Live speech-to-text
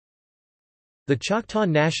The Choctaw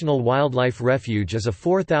National Wildlife Refuge is a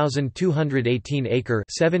 4,218-acre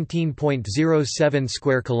 (17.07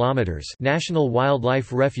 square kilometers) national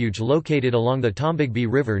wildlife refuge located along the Tombigbee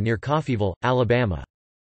River near Coffeyville, Alabama.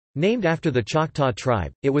 Named after the Choctaw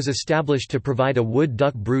tribe, it was established to provide a wood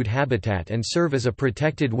duck brood habitat and serve as a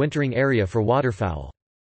protected wintering area for waterfowl.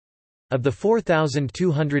 Of the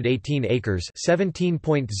 4,218 acres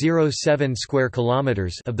 (17.07 square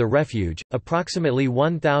kilometers) of the refuge, approximately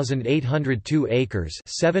 1,802 acres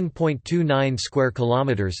 (7.29 square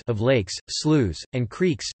kilometers) of lakes, sloughs, and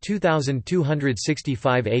creeks,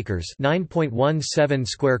 2,265 acres (9.17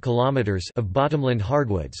 square kilometers) of bottomland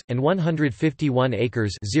hardwoods, and 151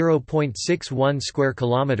 acres (0.61 square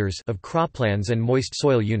kilometers) of croplands and moist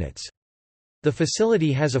soil units. The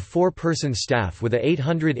facility has a 4-person staff with a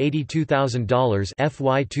 $882,000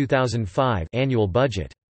 FY 2005 annual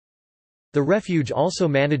budget. The refuge also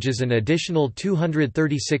manages an additional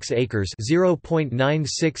 236 acres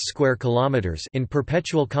 (0.96 square kilometers) in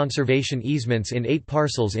perpetual conservation easements in 8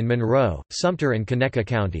 parcels in Monroe, Sumter and Conecuh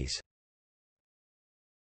counties.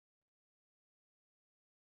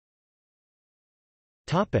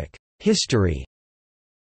 History.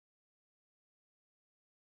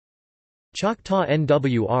 Choctaw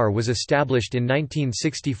NWR was established in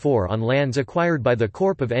 1964 on lands acquired by the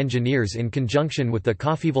Corps of Engineers in conjunction with the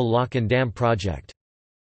Coffeyville Lock and Dam project.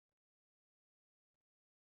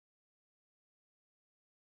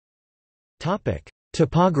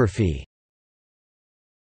 Topography.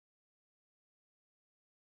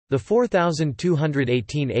 The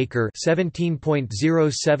 4,218-acre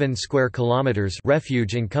 (17.07 square kilometers)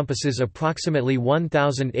 refuge encompasses approximately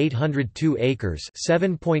 1,802 acres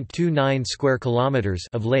 (7.29 square kilometers)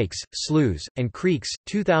 of lakes, sloughs, and creeks,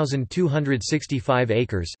 2,265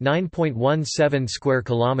 acres (9.17 square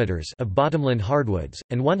kilometers) of bottomland hardwoods,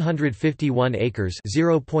 and 151 acres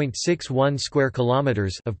 (0.61 square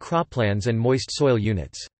kilometers) of croplands and moist soil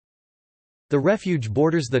units. The refuge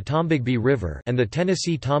borders the Tombigbee River and the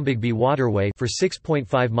Tennessee-Tombigbee Waterway for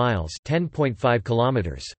 6.5 miles (10.5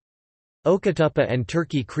 kilometers). Okatuppa and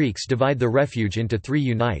Turkey Creeks divide the refuge into 3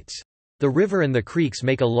 unites. The river and the creeks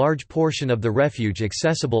make a large portion of the refuge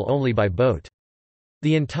accessible only by boat.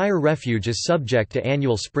 The entire refuge is subject to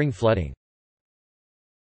annual spring flooding.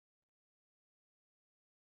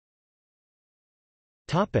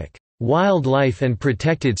 Wildlife and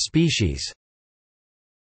protected species.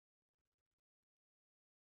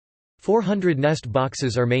 400 nest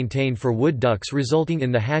boxes are maintained for wood ducks, resulting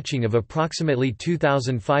in the hatching of approximately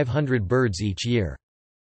 2,500 birds each year.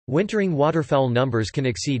 Wintering waterfowl numbers can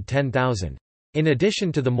exceed 10,000. In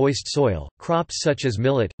addition to the moist soil, crops such as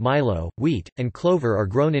millet, milo, wheat, and clover are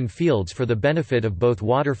grown in fields for the benefit of both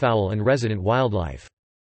waterfowl and resident wildlife.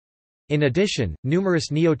 In addition, numerous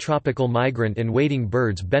neotropical migrant and wading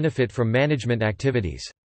birds benefit from management activities.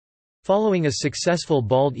 Following a successful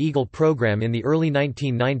bald eagle program in the early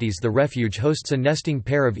 1990s, the refuge hosts a nesting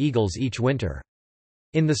pair of eagles each winter.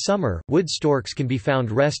 In the summer, wood storks can be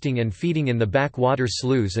found resting and feeding in the backwater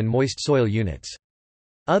sloughs and moist soil units.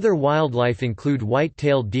 Other wildlife include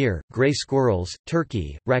white-tailed deer, gray squirrels,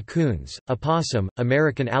 turkey, raccoons, opossum,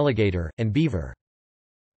 American alligator, and beaver.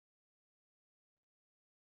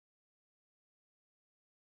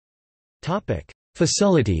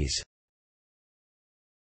 Facilities.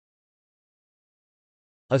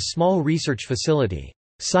 A small research facility,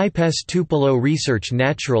 Cypress Tupelo Research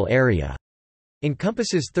Natural Area,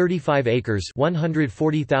 encompasses 35 acres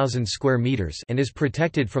 (140,000 square meters) and is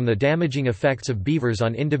protected from the damaging effects of beavers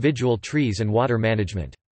on individual trees and water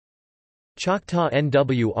management. Choctaw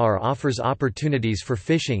NWR offers opportunities for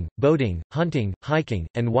fishing, boating, hunting, hiking,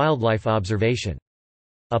 and wildlife observation.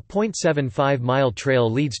 A 0.75-mile trail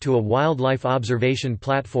leads to a wildlife observation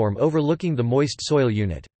platform overlooking the moist soil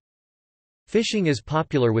unit. Fishing is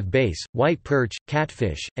popular with bass, white perch,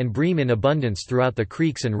 catfish, and bream in abundance throughout the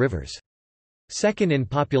creeks and rivers. Second in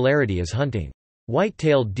popularity is hunting.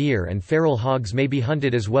 White-tailed deer and feral hogs may be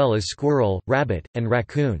hunted as well as squirrel, rabbit, and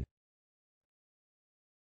raccoon.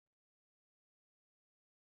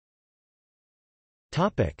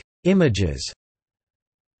 Images.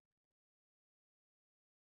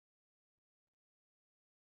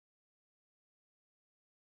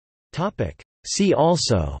 See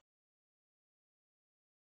also: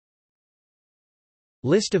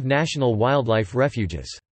 List of national wildlife refuges.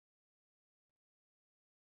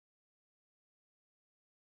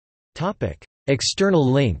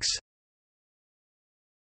 External links.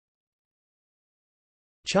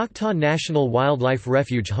 Choctaw National Wildlife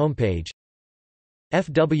Refuge homepage.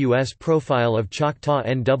 FWS profile of Choctaw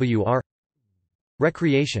NWR.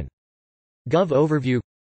 Recreation. Gov overview.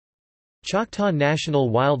 Choctaw National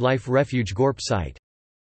Wildlife Refuge Gorp Site